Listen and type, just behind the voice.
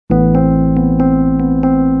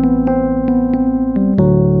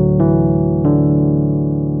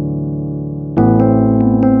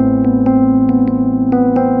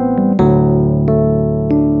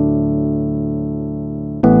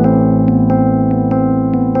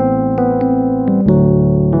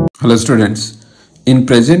Hello students, in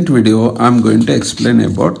present video I am going to explain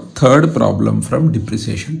about third problem from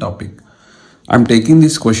depreciation topic. I am taking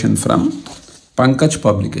this question from Pankaj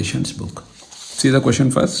publications book. See the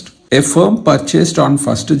question first. A firm purchased on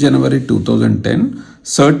 1st January 2010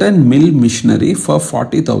 certain mill machinery for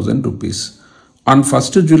 40,000 rupees. On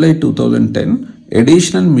 1st July 2010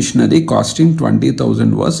 additional machinery costing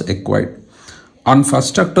 20,000 was acquired. On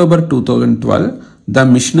 1st October 2012 the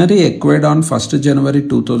machinery acquired on 1st January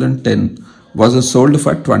 2010 was sold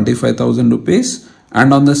for 25,000 rupees,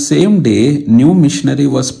 and on the same day new machinery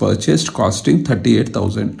was purchased costing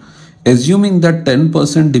 38,000. Assuming that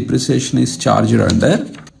 10% depreciation is charged under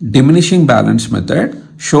diminishing balance method,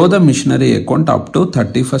 show the machinery account up to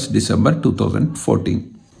 31st December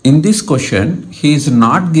 2014. In this question, he is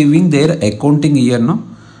not giving their accounting year, no?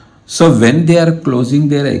 So when they are closing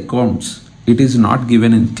their accounts, it is not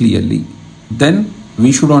given in clearly. Then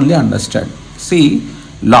we should only understand. See,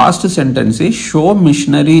 last sentence is show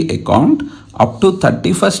machinery account up to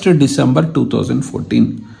 31st December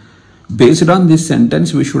 2014. Based on this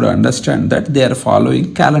sentence, we should understand that they are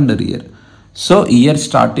following calendar year. So year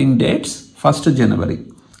starting dates 1st January,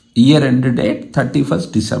 year end date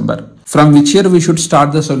 31st December. From which year we should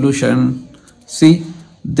start the solution? See,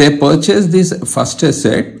 they purchased this first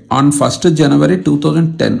asset on 1st January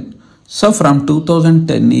 2010. So from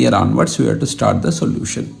 2010 year onwards, we have to start the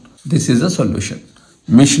solution. This is the solution.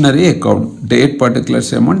 Machinery account, date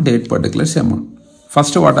particulars amount, date particulars amount.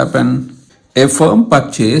 First what happened? A firm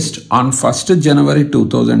purchased on 1st January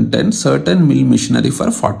 2010 certain mill machinery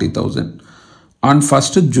for 40,000. On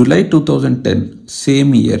 1st July 2010,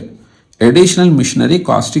 same year, additional machinery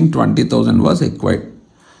costing 20,000 was acquired.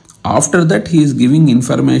 After that, he is giving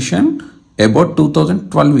information about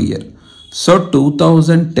 2012 year. So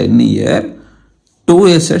 2010 year, two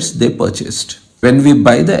assets they purchased. When we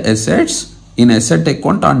buy the assets, in asset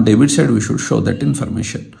account on debit side, we should show that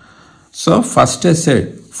information. So first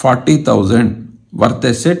asset 40,000 worth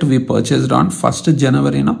asset we purchased on 1st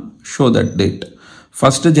January, no? Show that date.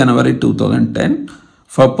 1st January 2010.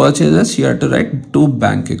 For purchases, you have to write to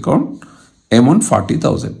bank account, amount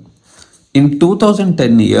 40,000. In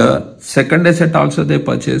 2010 year, second asset also they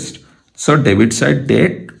purchased. So debit side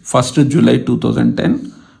date 1st July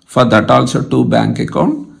 2010. For that also to bank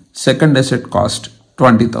account, second asset cost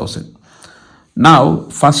 20,000. Now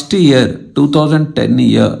first year 2010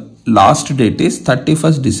 year last date is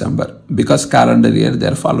 31st December because calendar year they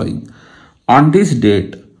are following. On this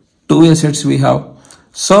date, two assets we have.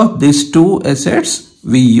 So these two assets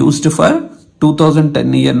we used for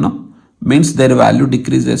 2010 year, no? Means their value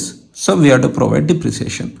decreases. So we have to provide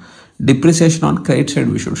depreciation. Depreciation on credit side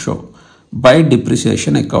we should show. By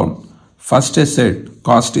depreciation account, first asset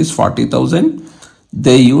cost is 40,000.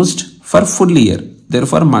 They used for full year.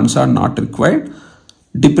 Therefore, months are not required.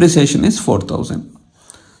 Depreciation is 4,000.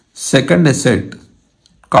 Second asset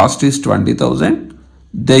cost is 20,000.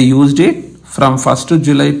 They used it from 1st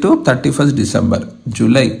July to 31st December.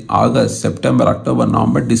 July, August, September, October,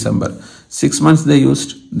 November, December. 6 months they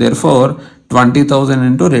used. Therefore, 20,000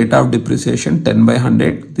 into rate of depreciation 10 by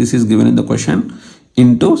 100. This is given in the question.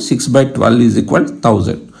 Into 6 by 12 is equal to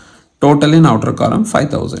 1000. Total in outer column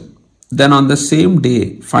 5000. Then on the same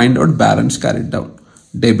day, find out balance carried down.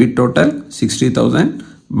 Debit total 60,000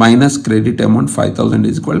 minus credit amount 5,000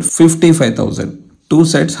 is equal to 55,000. Two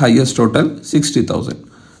sets highest total 60,000.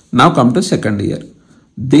 Now come to second year.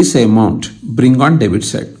 This amount bring on debit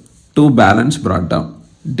side. To balance brought down.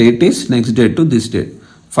 Date is next date to this date.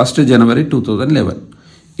 1st January 2011.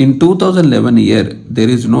 In 2011 year, there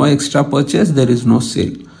is no extra purchase, there is no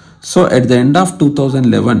sale. So at the end of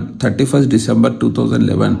 2011, 31st December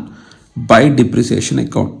 2011, by depreciation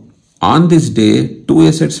account. On this day, two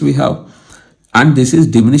assets we have, and this is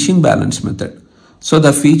diminishing balance method. So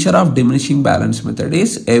the feature of diminishing balance method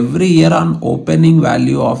is every year on opening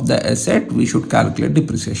value of the asset, we should calculate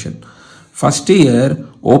depreciation. First year,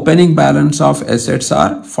 opening balance of assets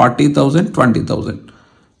are 40,000, 20,000,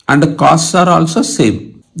 and the costs are also same.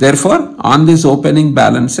 Therefore, on these opening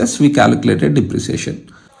balances, we calculated depreciation.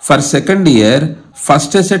 For second year,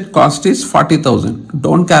 first asset cost is 40,000.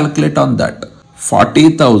 Don't calculate on that.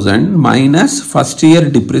 40,000 minus first year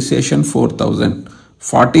depreciation 4,000.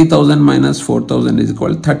 40,000 minus 4,000 is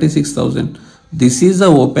equal to 36,000. This is the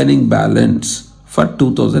opening balance for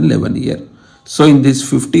 2011 year. So in this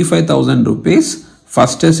 55,000 rupees,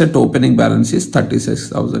 first asset opening balance is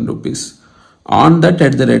 36,000 rupees. On that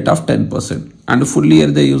at the rate of 10%. And full year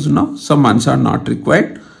they use now. So months are not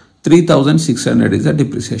required. 3,600 is the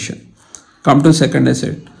depreciation. Come to second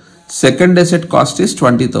asset. Second asset cost is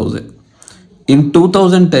 20,000. In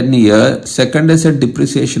 2010 year, second asset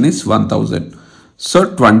depreciation is 1,000. So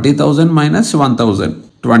 20,000 minus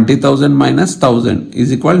 1,000. 20,000 minus 1,000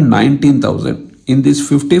 is equal 19,000. In this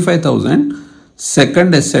 55,000,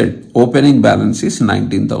 second asset opening balance is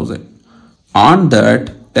 19,000. On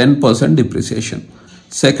that 10% depreciation.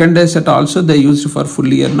 Second asset also they used for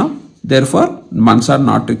full year now. Therefore, months are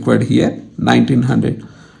not required here. 1900.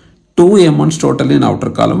 Two amounts total in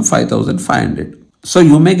outer column 5,500. So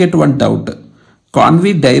you may get one doubt. Can't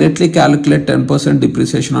we directly calculate 10%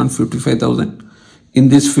 depreciation on 55,000? In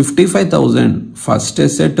this 55,000, first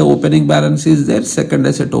asset opening balance is there, second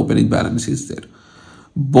asset opening balance is there.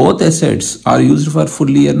 Both assets are used for full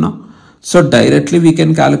year now. So directly we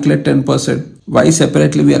can calculate 10%. Why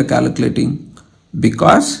separately we are calculating?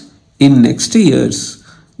 Because in next years,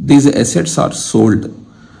 these assets are sold.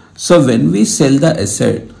 So when we sell the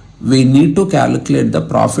asset, we need to calculate the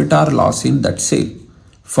profit or loss in that sale.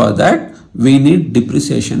 For that, we need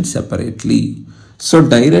depreciation separately. So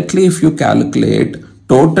directly if you calculate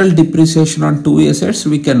total depreciation on two assets,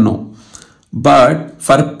 we can know. But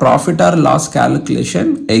for profit or loss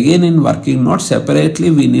calculation, again in working note,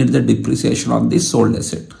 separately we need the depreciation on the sold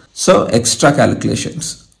asset. So extra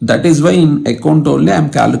calculations. That is why in account only I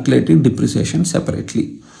am calculating depreciation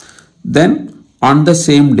separately. Then on the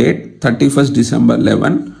same date, 31st December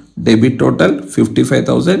 11, debit total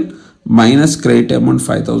 55,000 minus credit amount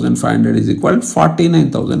 5,500 is equal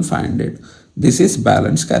 49,500. This is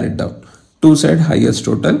balance carried down. Two side highest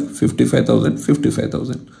total 55,000,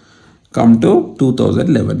 55,000. Come to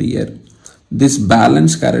 2011 year. This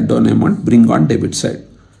balance carried down amount bring on debit side.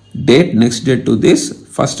 Date next date to this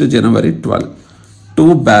 1st January 12.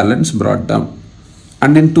 Two balance brought down.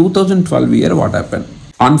 And in 2012 year what happened?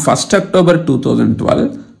 On 1st October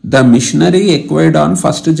 2012, the machinery acquired on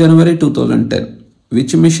 1st January 2010.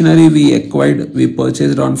 Which machinery we acquired, we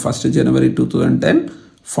purchased on 1st January 2010?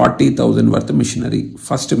 40,000 worth machinery,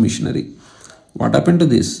 first machinery. What happened to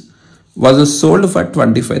this? Was sold for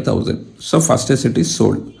 25,000. So first asset is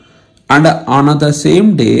sold. And on the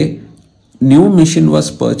same day, new machine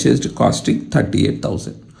was purchased costing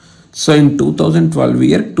 38,000. So in 2012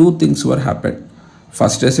 year, two things were happened.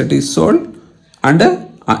 First asset is sold and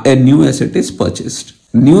a new asset is purchased.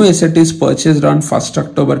 New asset is purchased on 1st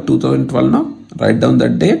October 2012 now. Write down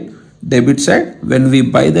that date. Debit side, when we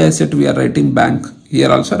buy the asset, we are writing bank. Here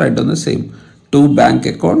also write down the same. To bank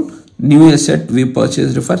account, new asset we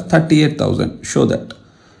purchased for 38,000. Show that.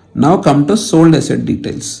 Now come to sold asset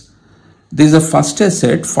details. This is the first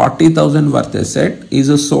asset, 40,000 worth asset is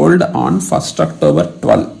sold on 1st October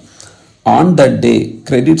 12. On that day,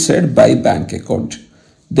 credit side by bank account.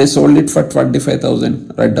 They sold it for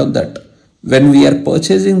 25,000. Write down that. When we are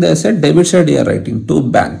purchasing the asset, debit side we are writing to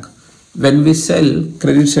bank. When we sell,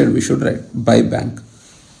 credit side we should write by bank.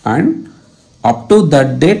 And up to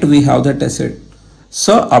that date we have that asset.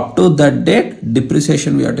 So up to that date,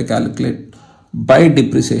 depreciation we have to calculate by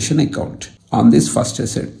depreciation account on this first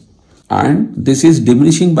asset. And this is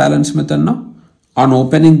diminishing balance method now. On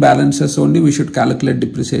opening balances only we should calculate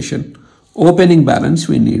depreciation. Opening balance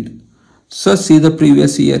we need. So see the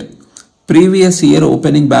previous year. Previous year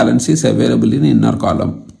opening balance is available in inner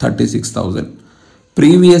column 36,000.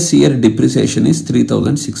 Previous year depreciation is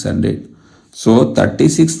 3,600. So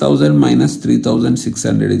 36,000 minus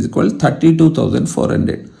 3,600 is equal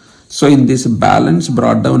 32,400. So in this balance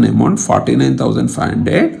brought down amount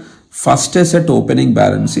 49,500. First asset opening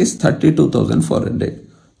balance is 32,400.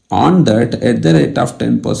 On that at the rate of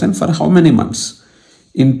 10% for how many months?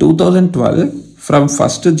 In 2012 from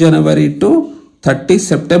 1st January to 30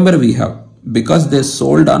 September we have, because they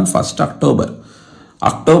sold on 1st October.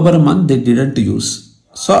 October month they didn't use.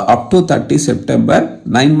 So up to 30 September,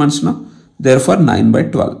 9 months now. Therefore 9 by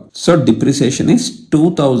 12. So depreciation is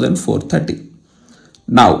 2,430.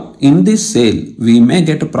 Now in this sale, we may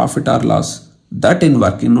get a profit or loss. That in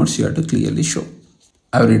working notes you have to clearly show.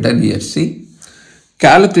 I have written here, see.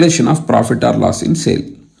 Calculation of profit or loss in sale.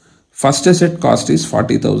 First asset cost is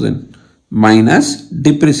 40,000 minus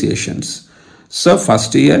depreciations. So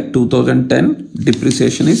first year 2010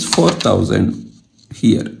 depreciation is 4,000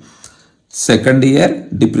 here. Second year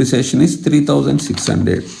depreciation is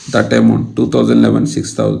 3,600. That amount 2011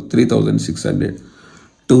 3,600.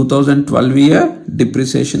 2012 year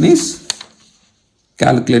depreciation is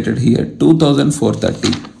calculated here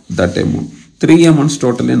 2,430. That amount. Three amounts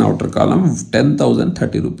total in outer column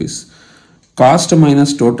 10,030 rupees. Cost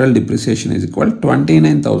minus total depreciation is equal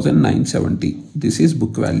 29,970. This is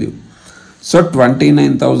book value. So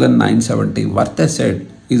 29,970 worth asset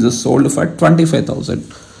is sold for 25,000.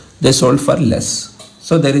 They sold for less.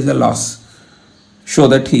 So there is a loss. Show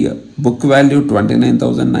that here. Book value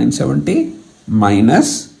 29,970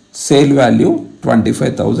 minus sale value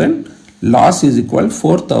 25,000 Loss is equal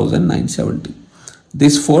 4,970.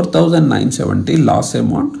 This 4,970 loss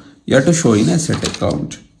amount you have to show in asset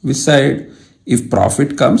account. Which side? If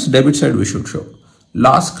profit comes, debit side we should show.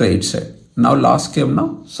 Loss, credit side. Now loss came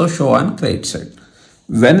now, so show on credit side.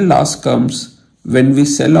 When loss comes, when we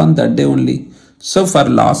sell on that day only. So for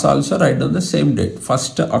loss also write down the same date,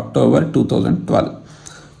 1st October 2012.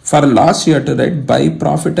 For loss you have to write by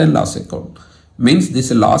profit and loss account. Means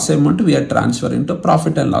this loss amount we are transferring to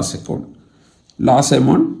profit and loss account. Loss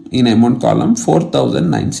amount in amount column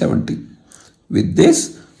 4,970. With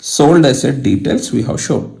this sold asset details we have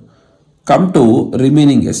shown. Come to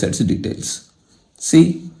remaining assets details.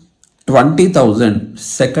 See, 20,000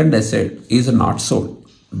 second asset is not sold.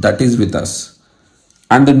 That is with us.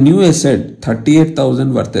 And the new asset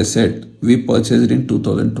 38,000 worth asset we purchased in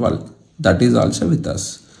 2012. That is also with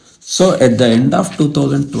us. So at the end of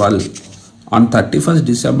 2012, on 31st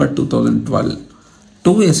December 2012,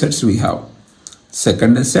 two assets we have.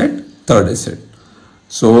 Second asset, third asset.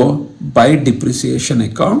 So by depreciation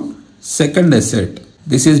account, second asset.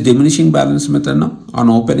 This is diminishing balance method now. On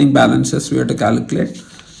opening balances we have to calculate.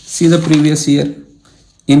 See the previous year.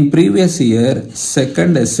 In previous year,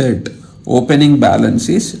 second asset opening balance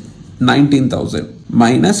is 19,000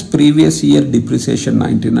 minus previous year depreciation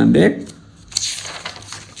 1900.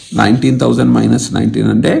 19,000 minus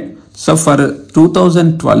 1900. So for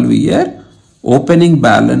 2012 year, opening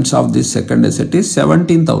balance of this second asset is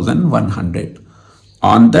 17,100.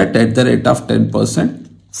 On that, at the rate of 10%,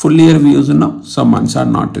 full year we use now, some months are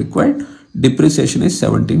not required. Depreciation is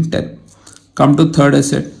 1710. Come to third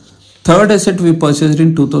asset. Third asset we purchased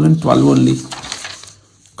in 2012 only.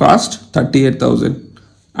 Cost 38,000.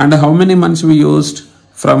 And how many months we used?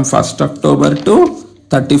 From 1st October to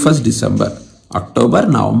 31st December. October,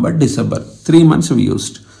 November, December. 3 months we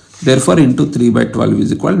used. Therefore, into 3 by 12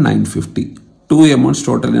 is equal 950. Two amounts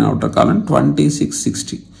total in outer column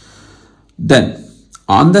 2660. Then,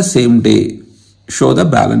 on the same day, show the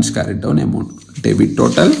balance carried down amount. Debit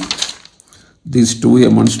total. These two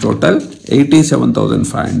amounts total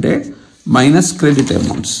 87,500 minus credit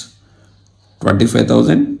amounts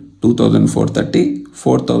 25,000, 2,430,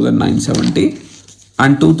 4,970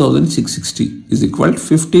 and 2,660 is equal to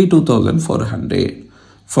 52,400.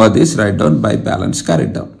 For this write down by balance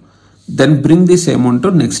carried down. Then bring this amount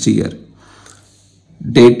to next year.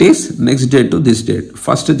 Date is next date to this date.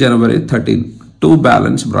 1st January 13. Two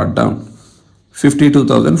balance brought down.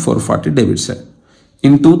 52,440 debit side.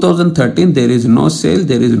 In 2013 there is no sale,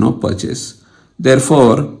 there is no purchase.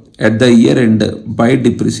 Therefore at the year end by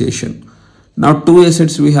depreciation. Now two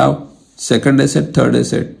assets we have, second asset, third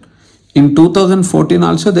asset. In 2014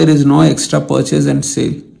 also there is no extra purchase and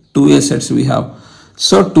sale. Two assets we have.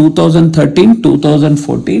 So 2013,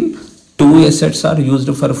 2014, two assets are used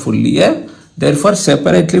for full year. Therefore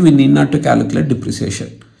separately we need not to calculate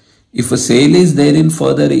depreciation. If a sale is there in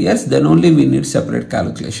further years, then only we need separate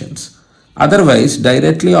calculations. Otherwise,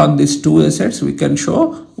 directly on these two assets, we can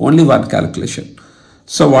show only one calculation.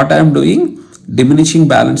 So what I am doing, diminishing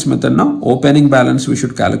balance method now, opening balance we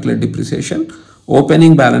should calculate depreciation.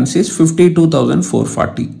 Opening balance is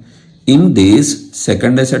 52,440. In this,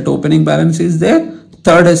 second asset opening balance is there,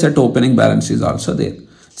 third asset opening balance is also there.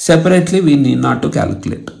 Separately, we need not to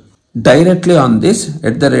calculate. Directly on this,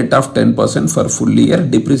 at the rate of 10% for full year,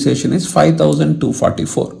 depreciation is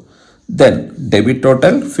 5,244. Then debit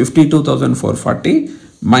total 52,440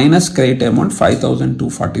 minus credit amount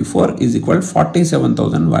 5,244 is equal to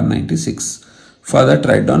 47,196. Further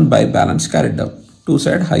write down by balance carried down. Two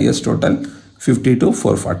side highest total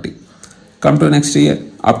 52,440. Come to next year,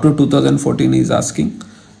 up to 2014 is asking.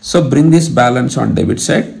 So bring this balance on debit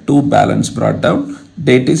side, two balance brought down.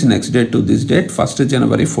 Date is next date to this date, 1st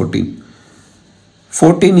January 14.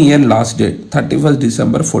 14 year last date, 31st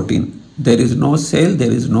December 14. There is no sale,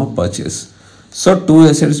 there is no purchase. So two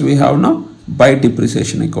assets we have now by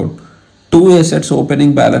depreciation account. Two assets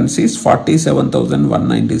opening balance is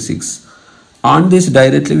 47,196. On this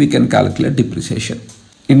directly we can calculate depreciation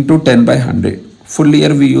into 10 by 100. Full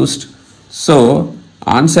year we used. So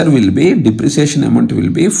answer will be, depreciation amount will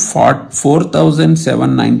be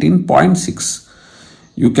 4,719.6.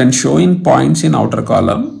 You can show in points in outer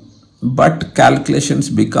column, but calculations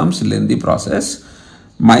becomes lengthy process.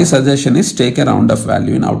 My suggestion is take a round of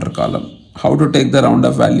value in outer column. How to take the round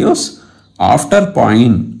of values? After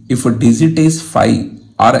point, if a digit is 5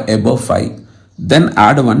 or above 5, then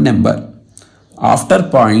add one number. After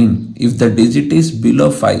point, if the digit is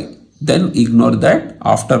below 5, then ignore that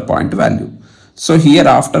after point value. So here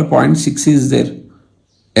after point 6 is there,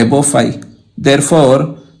 above 5.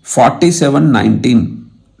 Therefore, 4719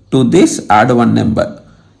 to this add one number.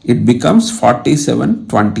 It becomes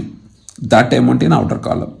 4720. that amount in outer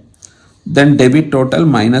column. Then debit total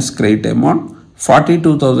minus credit amount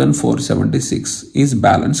 42,476 is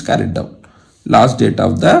balance carried down. Last date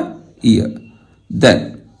of the year.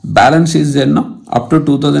 Then balance is there now up to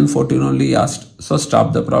 2014 only asked. So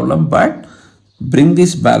stop the problem, but bring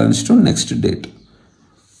this balance to next date.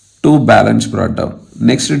 Two balance brought down.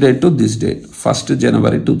 Next date to this date. 1st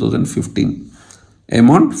January 2015.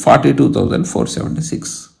 Amount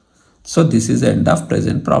 42,476. So this is the end of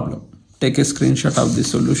present problem. Take a screenshot of the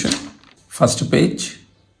solution. First page.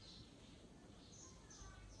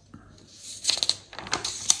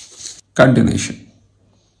 Continuation.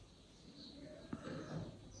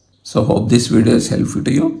 So hope this video is helpful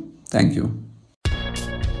to you. Thank you.